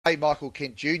Hey, Michael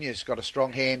Kent Jr.'s got a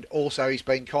strong hand. Also, he's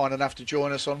been kind enough to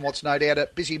join us on what's no doubt a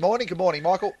busy morning. Good morning,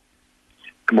 Michael.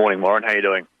 Good morning, Warren. How are you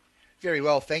doing? Very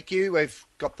well, thank you. We've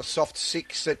got the soft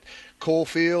 6 at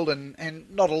Caulfield and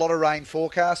not a lot of rain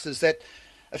forecast. Has that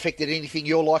affected anything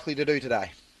you're likely to do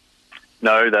today?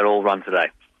 No, they'll all run today.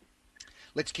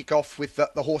 Let's kick off with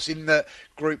the horse in the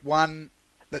Group 1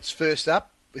 that's first up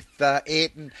with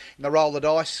Ayrton in the roll the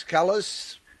dice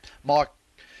colours. Mike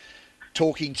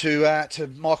talking to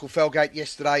Michael Felgate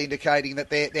yesterday, indicating that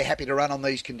they're happy to run on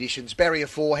these conditions. Barrier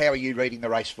 4, how are you reading the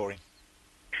race for him?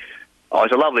 Oh,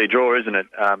 it's a lovely draw, isn't it?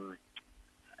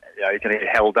 He's going to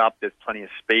get held up. There's plenty of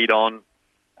speed on.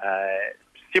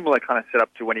 Similar kind of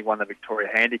setup to when he won the Victoria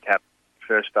Handicap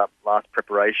first up last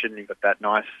preparation. He got that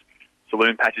nice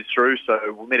saloon patches through, so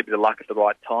we'll need a bit of luck at the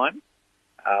right time.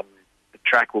 The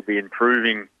track will be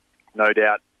improving, no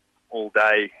doubt, all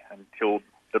day until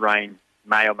the rain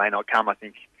may or may not come. I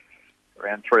think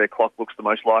around 3 o'clock looks the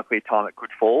most likely time it could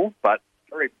fall, but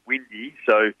very windy,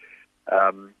 so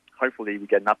hopefully we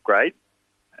get an upgrade.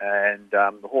 And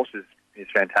the horse is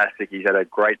fantastic. He's had a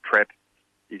great prep.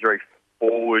 He's very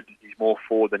forward. He's more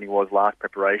forward than he was last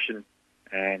preparation,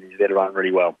 and he's there to run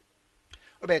really well.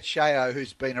 What about Shayo,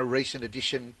 who's been a recent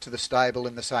addition to the stable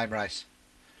in the same race?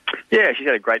 Yeah, she's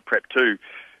had a great prep too.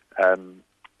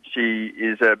 She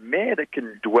is a mare that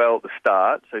can dwell at the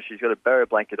start, so she's got a barrier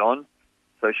blanket on,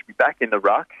 so she'll be back in the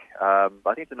ruck. I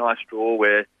think it's a nice draw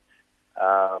where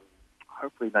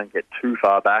hopefully don't get too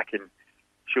far back, and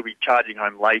she'll be charging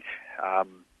home late. I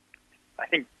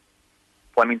think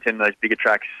Flemington, those bigger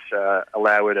tracks,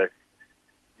 allow her to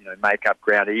make up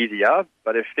ground easier,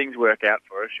 but if things work out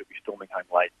for her, she'll be storming home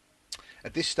late.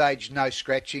 At this stage, no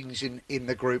scratchings in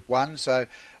the Group 1, so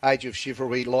Age of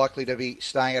Chivalry likely to be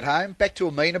staying at home. Back to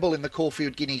Amenable in the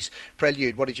Caulfield Guineas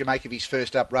Prelude. What did you make of his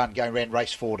first up run going around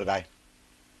race 4 today?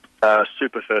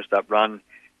 Super first up run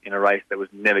in a race that was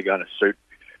never going to suit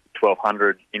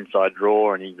 1200 inside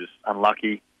draw, and he was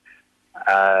unlucky.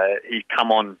 He's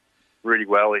come on really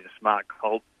well. He's a smart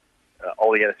colt.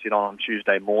 Ollie had to sit on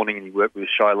Tuesday morning, and he worked with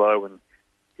Shiloh, and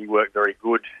he worked very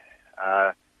good.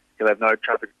 He'll have no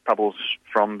traffic troubles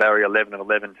from barrier 11 and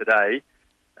 11 today.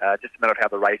 Just a matter of how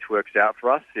the race works out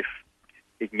for us. If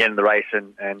he can get in the race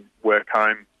and work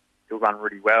home, he'll run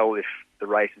really well. If the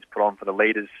race is put on for the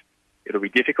leaders, it'll be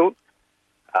difficult.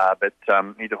 But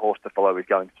he's a horse to follow. He's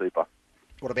going super.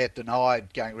 What about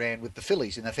Denied going around with the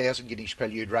fillies in the 1000 Guineas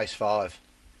Prelude race 5?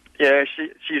 Yeah,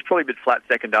 she's probably a bit flat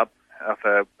second up off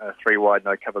a 3 wide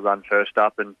no cover run first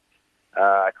up, and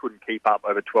I couldn't keep up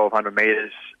over 1200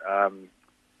 metres.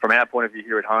 From our point of view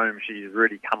here at home, she's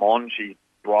really come on. She's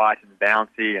bright and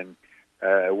bouncy, and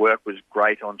her work was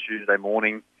great on Tuesday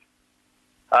morning.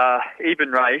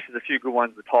 Even race, there's a few good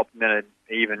ones at the top, and then an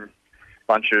even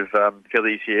bunch of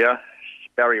fillies here.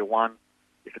 Barrier 1,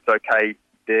 if it's okay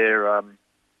there,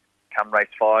 come race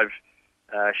 5,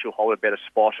 she'll hold a better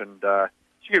spot, and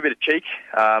she'll give a bit of cheek.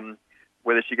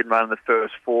 Whether she can run in the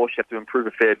first 4, she have to improve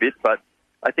a fair bit, but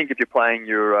I think if you're playing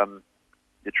your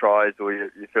tries or your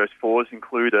first 4s,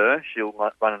 include her, she'll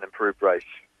run an improved race.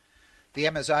 The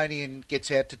Amazonian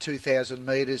gets out to 2,000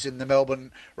 metres in the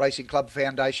Melbourne Racing Club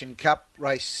Foundation Cup,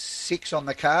 race 6 on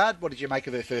the card. What did you make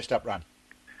of her first up run?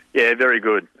 Yeah, very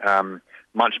good.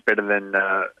 Much better than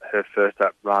her first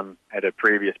up run at her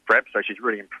previous prep, so she's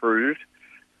really improved.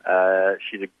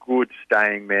 She's a good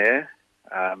staying mare.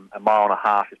 A mile and a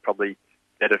half is probably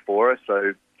better for her,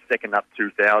 so second up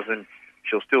 2,000,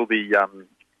 she'll still be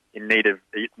in need of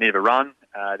a run.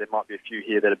 There might be a few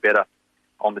here that are better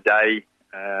on the day,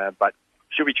 but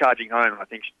she'll be charging home. I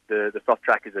think the soft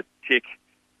track is a tick,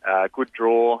 good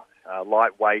draw,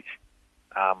 lightweight.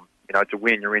 To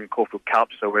win, you're in Caulfield Cup,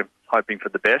 so we're hoping for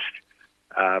the best.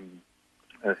 As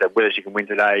I said, whether she can win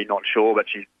today, not sure, but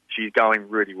she's going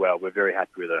really well. We're very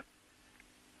happy with her.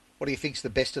 What do you think's the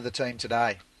best of the team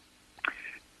today?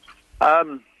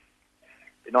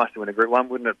 Be nice to win a Group 1,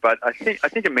 wouldn't it? But I think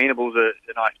Amenable's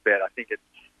a nice bet. I think it's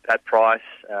that price.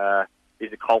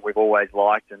 Is a colt we've always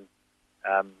liked, and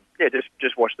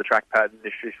just watch the track pattern.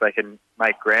 If they can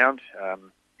make ground,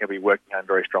 he'll be working home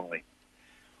very strongly.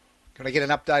 Can I get an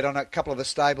update on a couple of the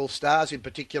stable stars, in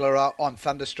particular on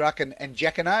Thunderstruck and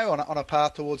Jacquinot on a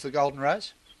path towards the Golden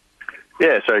Rose?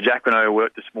 Yeah, so Jacquinot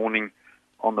worked this morning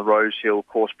on the Rose Hill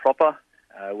course proper.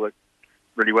 Worked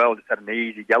really well. Just had an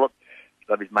easy gallop.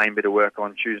 Got his main bit of work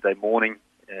on Tuesday morning.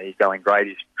 He's going great.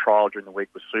 His trial during the week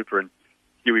was super, and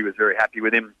Huey was very happy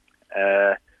with him.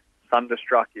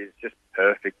 Thunderstruck is just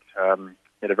perfect. He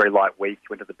had a very light week.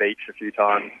 Went to the beach a few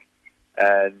times,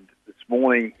 and this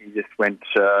morning he just went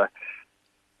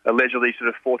allegedly sort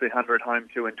of 1,400 home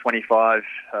 2 and 25.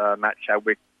 Matt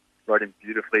Chadwick rode him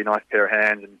beautifully, nice pair of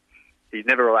hands, and he's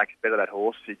never relaxed better, that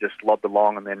horse. He just lobbed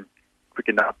along and then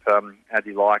quickened up as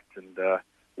he liked and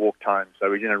walked home.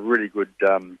 So he's in a really good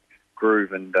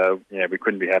groove, and we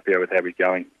couldn't be happier with how he's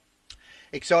going.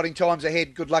 Exciting times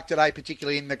ahead. Good luck today,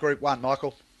 particularly in the Group 1,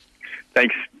 Michael.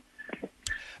 Thanks.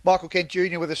 Michael Kent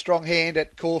Jr. with a strong hand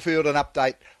at Caulfield. An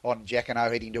update on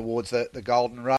Jacquinot heading towards the Golden Rose.